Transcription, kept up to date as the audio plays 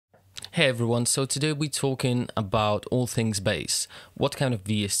Hey everyone, so today we're talking about all things bass. What kind of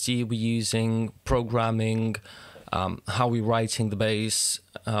VST we're using, programming, how we're writing the bass,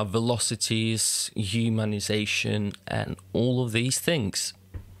 velocities, humanization, and all of these things.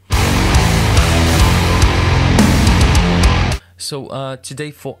 So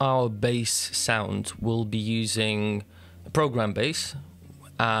today for our bass sound, we'll be using a program bass,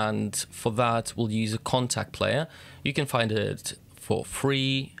 and for that we'll use a Kontakt player. You can find it for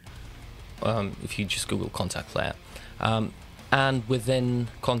free if you just Google Kontakt player. And within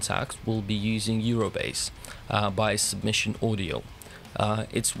Kontakt, we'll be using Eurobass by Submission Audio.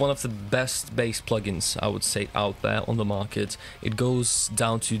 It's one of the best bass plugins, I would say, out there on the market. It goes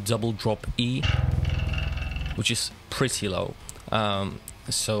down to double drop E, which is pretty low.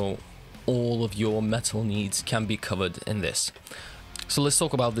 So all of your metal needs can be covered in this. So let's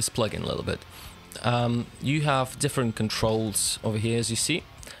talk about this plugin a little bit. You have different controls over here, as you see.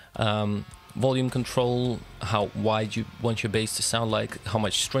 Volume control, how wide you want your bass to sound like, how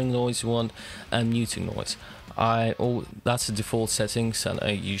much string noise you want, and muting noise. That's the default settings, and I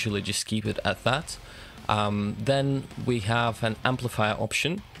usually just keep it at that. Then we have an amplifier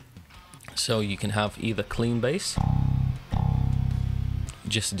option, so you can have either clean bass,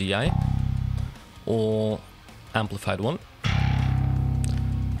 just DI, or amplified one.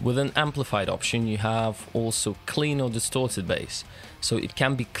 With an amplified option, you have also clean or distorted bass. So it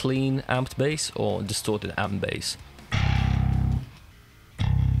can be clean amped bass or distorted amped bass.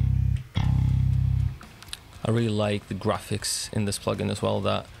 I really like the graphics in this plugin as well,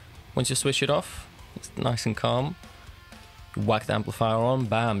 that once you switch it off, it's nice and calm. You whack the amplifier on,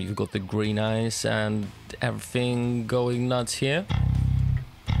 bam, you've got the green eyes and everything going nuts here.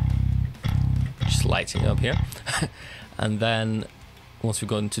 Just lighting up here. And then once we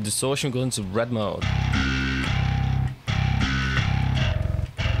go into distortion, we go into red mode.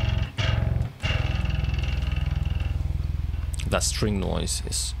 That string noise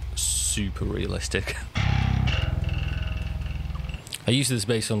is super realistic. I used this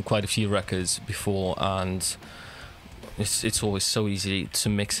bass on quite a few records before, and it's always so easy to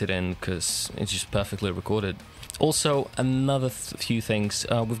mix it in because it's just perfectly recorded. Also, another few things.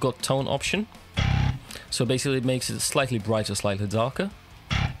 We've got tone option. So basically it makes it slightly brighter, slightly darker.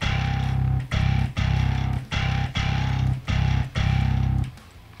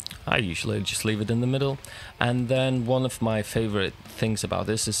 I usually just leave it in the middle. And then one of my favorite things about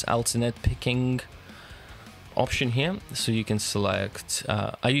this is alternate picking option here. So you can select,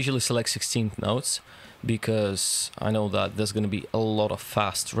 I usually select 16th notes because I know that there's going to be a lot of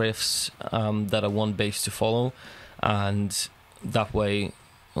fast riffs that I want bass to follow, and that way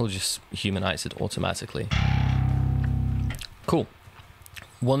I'll just humanize it automatically. Cool.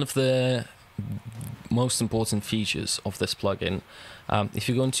 One of the most important features of this plugin, if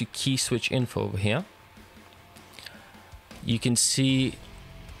you go into key switch info over here, you can see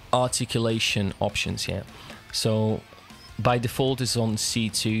articulation options here. So by default it's on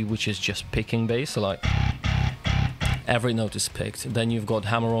C2, which is just picking bass, so like every note is picked. Then you've got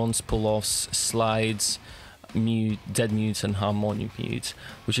hammer-ons, pull-offs, slides, mute, dead mute, and harmonic mute,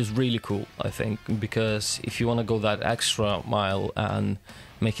 which is really cool, I think, because if you want to go that extra mile and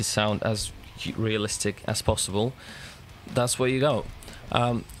make it sound as realistic as possible, that's where you go.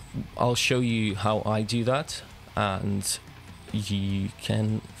 I'll show you how I do that, and you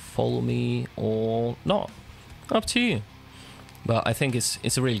can follow me or not, up to you. But I think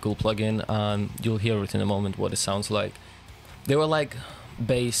it's a really cool plugin, and you'll hear it in a moment what it sounds like. They were like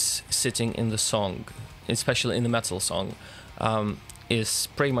bass sitting in the song, especially in the metal song, is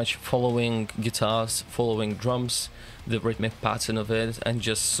pretty much following guitars, following drums, the rhythmic pattern of it, and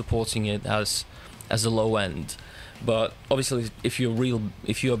just supporting it as a low end. But obviously, if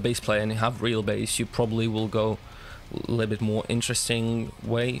you're a bass player and you have real bass, you probably will go a little bit more interesting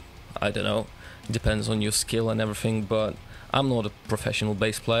way. I don't know, it depends on your skill and everything. But I'm not a professional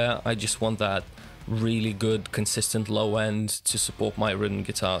bass player. I just want that really good, consistent low end to support my rhythm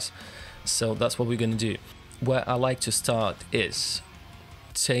guitars. So that's what we're going to do. Where I like to start is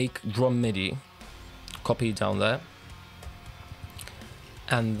take drum MIDI, copy it down there,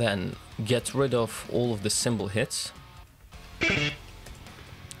 and then get rid of all of the cymbal hits.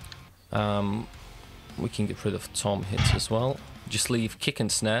 We can get rid of tom hits as well. Just leave kick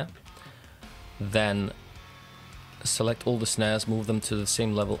and snare. Then select all the snares, move them to the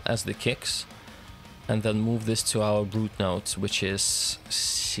same level as the kicks, and then move this to our root note, which is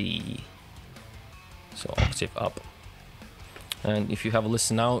C. So octave up. And if you have a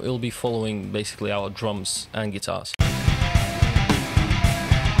listen now, it'll be following basically our drums and guitars.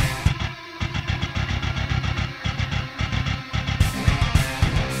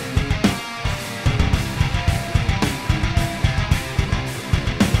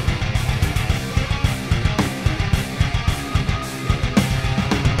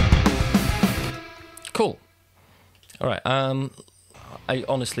 All right. I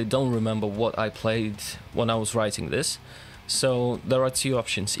honestly don't remember what I played when I was writing this. So there are two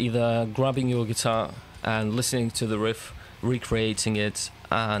options: either grabbing your guitar and listening to the riff, recreating it,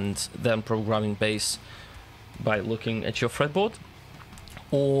 and then programming bass by looking at your fretboard,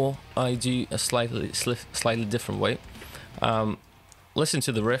 or I do a slightly different way. Listen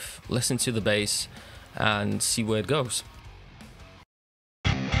to the riff, listen to the bass, and see where it goes.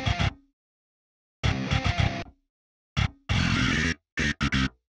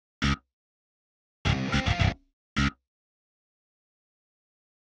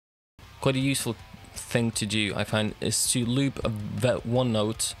 Quite a useful thing to do, I find, is to loop that one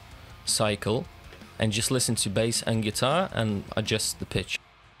note cycle and just listen to bass and guitar and adjust the pitch.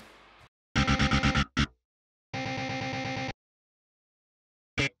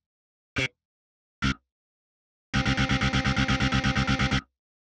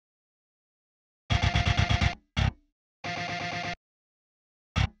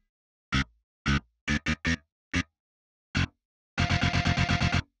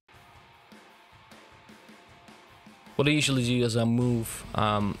 What I usually do is I move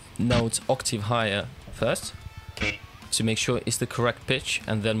notes octave higher first to make sure it's the correct pitch,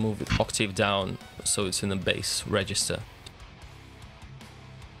 and then move it octave down so it's in the bass register.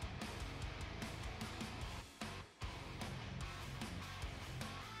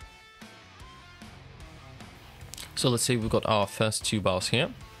 So let's say we've got our first two bars here.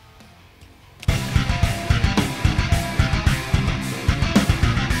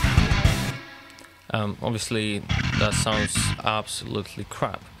 Obviously that sounds absolutely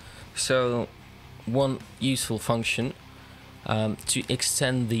crap. So one useful function to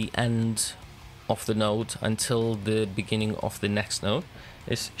extend the end of the note until the beginning of the next note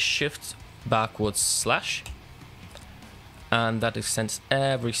is shift backwards slash, and that extends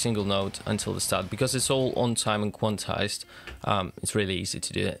every single note until the start. Because it's all on time and quantized, it's really easy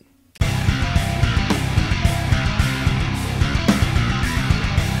to do it.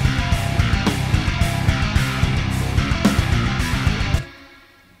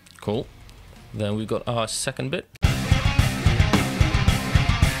 Cool. Then we've got our second bit.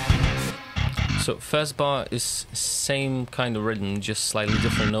 So first bar is same kind of rhythm, just slightly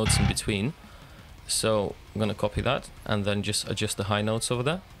different notes in between. So I'm gonna copy that and then just adjust the high notes over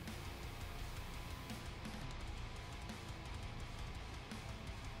there.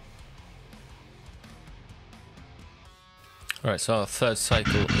 Alright, so our third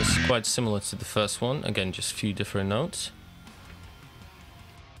cycle is quite similar to the first one. Again, just a few different notes.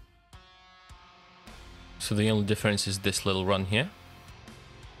 So the only difference is this little run here.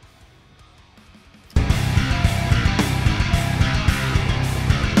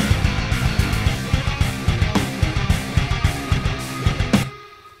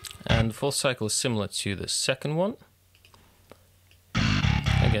 And the fourth cycle is similar to the second one.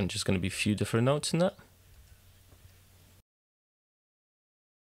 Again, just going to be a few different notes in that.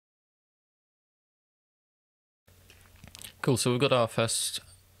 Cool, so we've got our first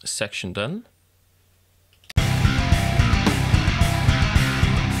section done.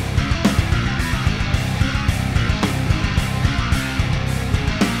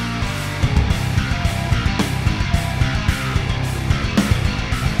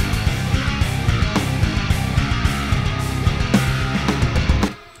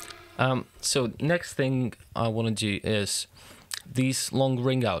 So next thing I want to do is these long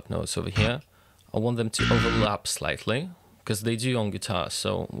ring out notes over here. I want them to overlap slightly because they do on guitar,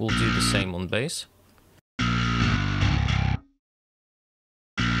 so we'll do the same on bass.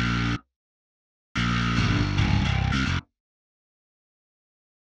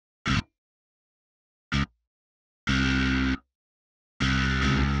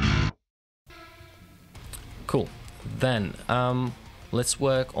 Cool. Then let's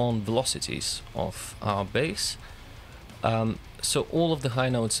work on velocities of our bass. So all of the high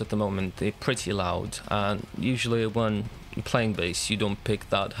notes at the moment, they're pretty loud, and usually when you're playing bass you don't pick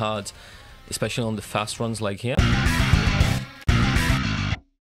that hard, especially on the fast runs like here.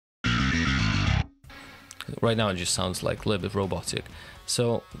 Right now it just sounds like a little bit robotic.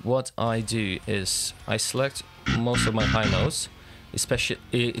 So what I do is I select most of my high notes, especially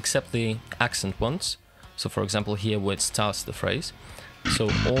except the accent ones. So for example here where it starts the phrase.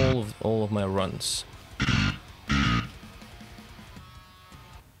 So all of my runs.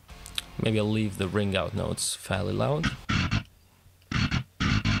 Maybe I'll leave the ring out notes fairly loud.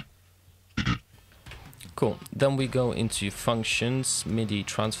 Cool. Then we go into functions, MIDI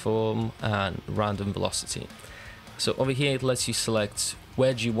transform, and random velocity. So over here it lets you select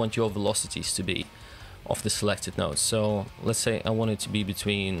where do you want your velocities to be of the selected notes. So let's say I want it to be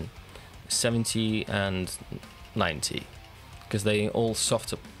between 70 and 90 because they all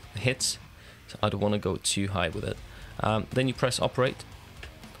softer hits, so I don't want to go too high with it. Then you press operate,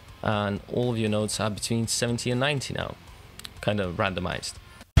 and all of your notes are between 70 and 90 now, kind of randomized.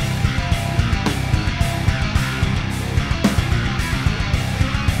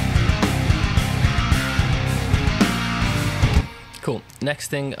 Cool. Next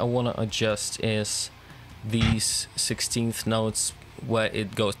thing I want to adjust is these 16th notes where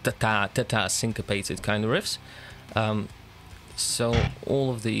it goes ta-ta, ta-ta, syncopated kind of riffs. So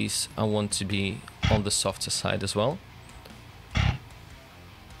all of these I want to be on the softer side as well.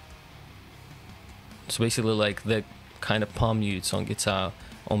 So basically like the kind of palm mutes on guitar.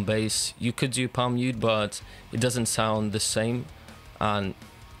 On bass you could do palm mute, but it doesn't sound the same, and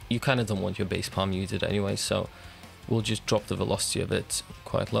you kind of don't want your bass palm muted anyway, so we'll just drop the velocity of it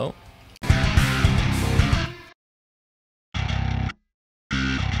quite low.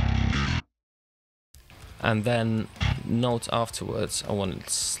 And then note afterwards, I want it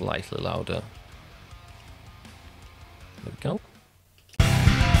slightly louder. There we go.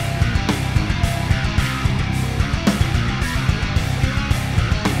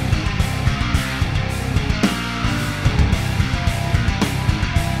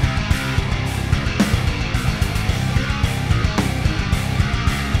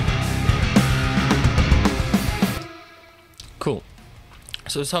 Cool.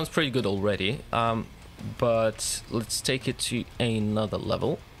 So it sounds pretty good already, but let's take it to another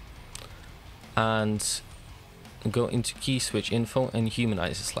level and go into key switch info and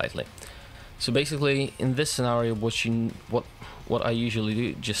humanize it slightly. So basically in this scenario, what I usually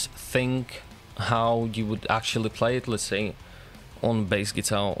do, just think how you would actually play it, let's say on bass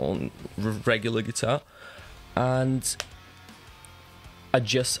guitar, on regular guitar, and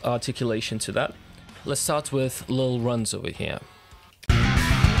adjust articulation to that. Let's start with little runs over here.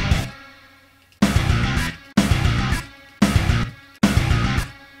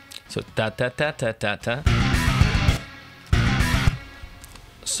 So ta ta ta ta ta ta.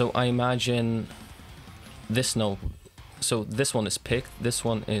 So I imagine this note. So this one is picked. This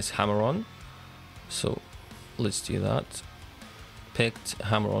one is hammer on. So let's do that. Picked,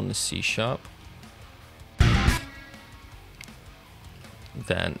 hammer on the C sharp.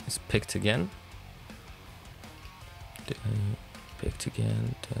 Then it's picked again. Picked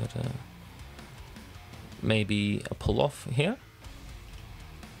again. Da, da. Maybe a pull off here.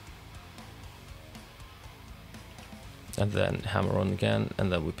 And then hammer on again,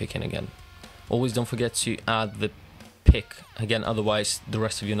 and then we pick in again. Always don't forget to add the pick again, otherwise the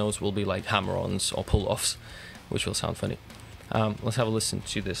rest of your notes will be like hammer-ons or pull-offs, which will sound funny. Let's have a listen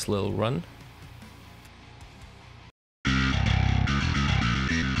to this little run.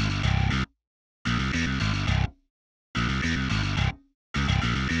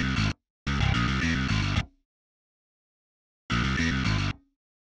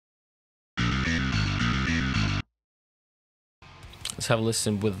 Let's have a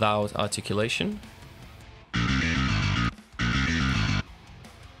listen without articulation.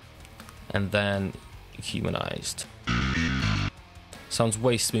 And then humanized. Sounds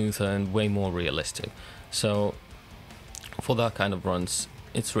way smoother and way more realistic. So for that kind of runs,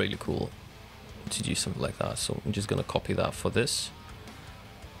 it's really cool to do something like that. So I'm just gonna copy that for this.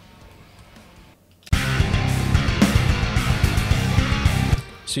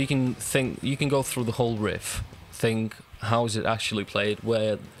 So you can go through the whole riff, think how is it actually played,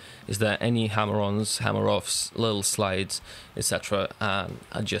 where is there any hammer-ons, hammer-offs, little slides, etc., and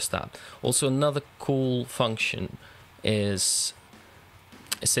adjust that. Also another cool function is,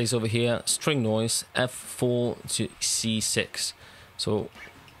 it says over here, string noise F4 to C6. So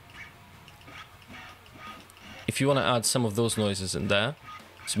if you want to add some of those noises in there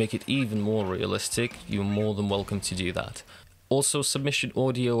to make it even more realistic, you're more than welcome to do that. Also, Submission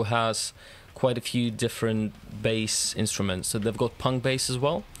Audio has quite a few different bass instruments. So they've got punk bass as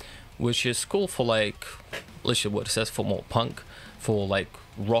well, which is cool for like, literally what it says, for more punk, for like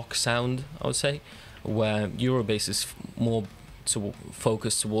rock sound, I would say, where Eurobass is more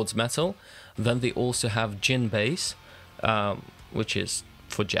focused towards metal. Then they also have gin bass, which is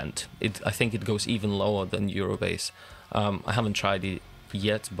for gent. I think it goes even lower than Eurobass. I haven't tried it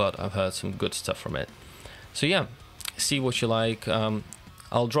yet, but I've heard some good stuff from it. So yeah, see what you like.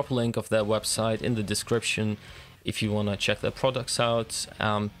 I'll drop a link of their website in the description if you want to check their products out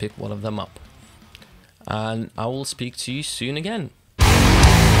and pick one of them up. And I will speak to you soon again.